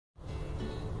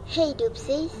Hey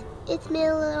Doopsies, it's me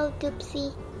little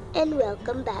Doopsie and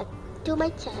welcome back to my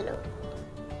channel.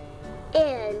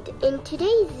 And in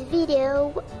today's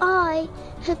video, I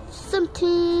have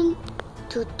something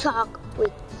to talk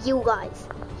with you guys.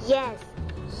 Yes,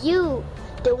 you,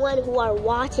 the one who are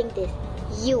watching this,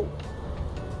 you.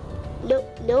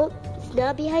 No, it's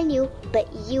not behind you,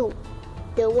 but you,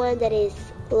 the one that is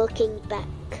looking back,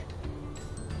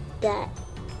 that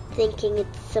thinking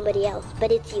it's somebody else,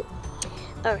 but it's you.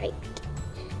 Alright,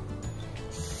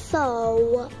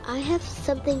 so I have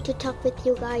something to talk with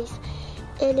you guys,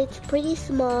 and it's pretty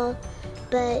small,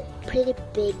 but pretty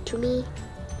big to me,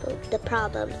 the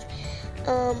problems.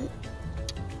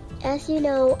 As you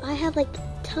know, I have like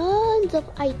tons of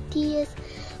ideas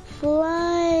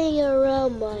flying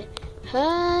around my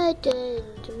head,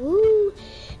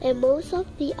 and most of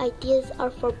the ideas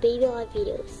are for baby life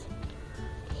videos.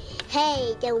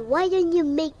 Hey, then why don't you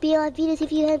make baby life videos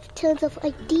if you have tons of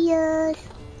ideas?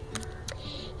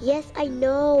 Yes, I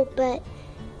know, but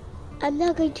I'm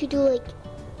not going to do like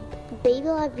baby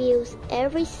life videos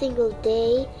every single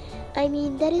day. I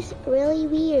mean, that is really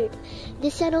weird.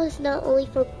 This channel is not only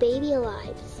for baby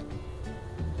lives.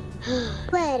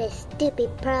 What a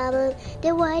stupid problem.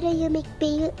 Then why don't you make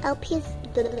baby LPS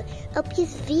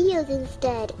videos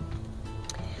instead?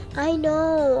 I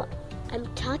know, I'm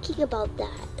talking about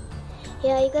that.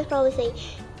 Yeah, you guys probably say,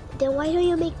 then why don't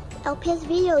you make LPS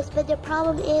videos? But the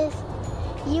problem is,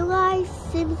 you guys,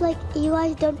 seems like you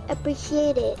guys don't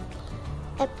appreciate it.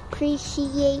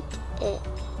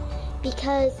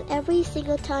 Because every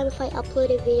single time if I upload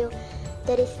a video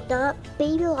that is not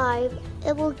baby live,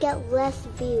 it will get less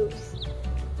views.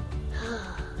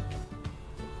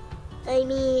 I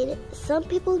mean, some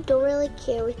people don't really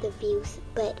care with the views,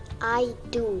 but I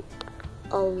do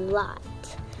a lot.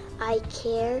 I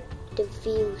care the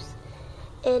views,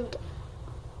 and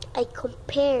I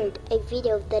compared a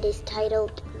video that is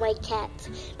titled My Cats,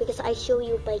 because I show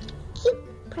you my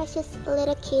cute precious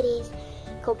little kitties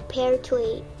compared to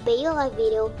a baby life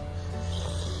video,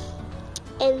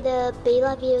 and the baby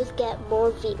life videos get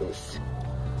more views.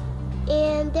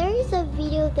 And there is a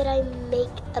video that I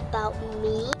make about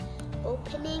me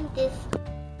opening this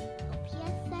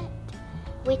LPS set,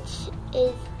 which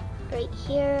is right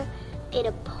here in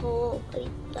a poll,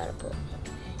 not a poll.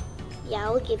 Yeah,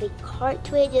 I'll give a card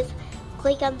to it. Just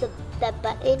click on that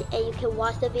button and you can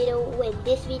watch the video when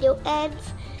this video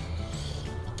ends.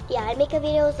 Yeah, I make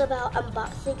videos about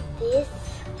unboxing this,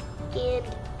 and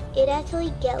it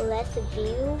actually get less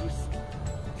views.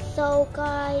 So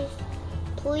guys,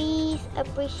 please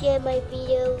appreciate my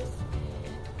videos.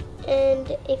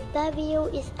 And if that video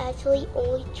is actually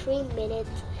only 3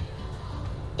 minutes,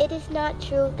 it is not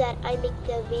true that I make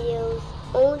the videos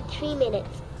only 3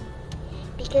 minutes,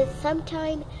 because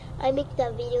sometimes I make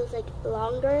the videos like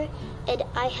longer and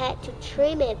I had to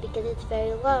trim it because it's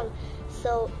very long.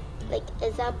 So like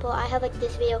example, I have like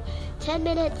this video 10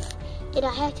 minutes and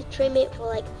I had to trim it for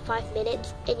like 5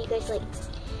 minutes, and you guys like,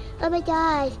 oh my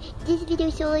gosh, this video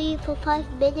is only for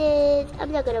 5 minutes,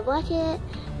 I'm not gonna watch it.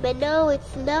 But no,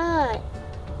 it's not.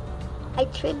 I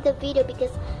trimmed the video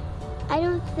because I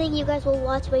don't think you guys will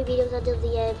watch my videos until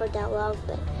the end for that long.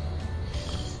 But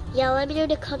yeah, let me know in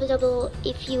the comments down below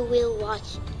if you will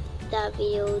watch that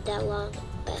video that long.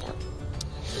 But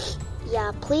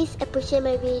yeah, please appreciate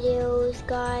my videos,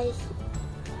 guys.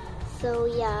 So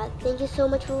yeah, thank you so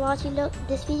much for watching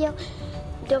this video.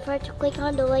 Don't forget to click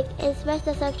on the like and smash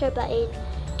the subscribe button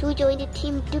to join the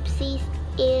team Doopsies.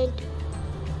 And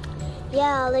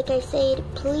yeah, like I said,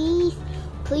 please,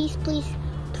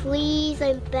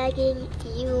 I'm begging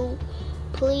you,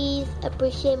 please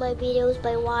appreciate my videos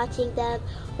by watching them.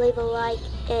 Leave a like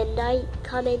and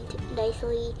comment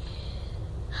nicely.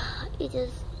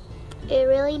 It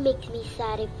really makes me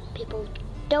sad if people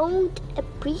don't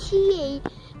appreciate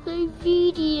my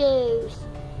videos.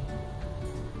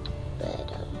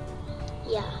 But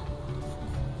yeah,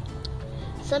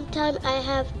 sometimes I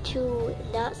have to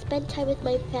not spend time with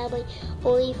my family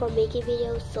only for making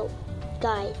videos. So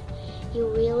guys, you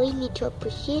really need to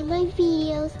appreciate my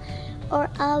videos or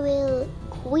I will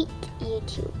quit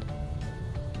YouTube.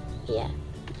 Yeah,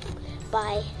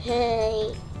 bye.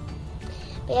 Hey.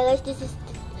 But yeah guys, this is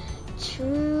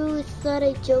true, it's not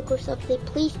a joke or something.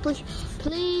 Please.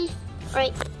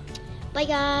 Alright, bye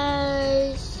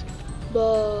guys.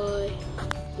 Bye,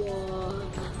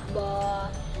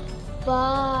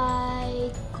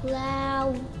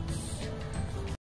 clown.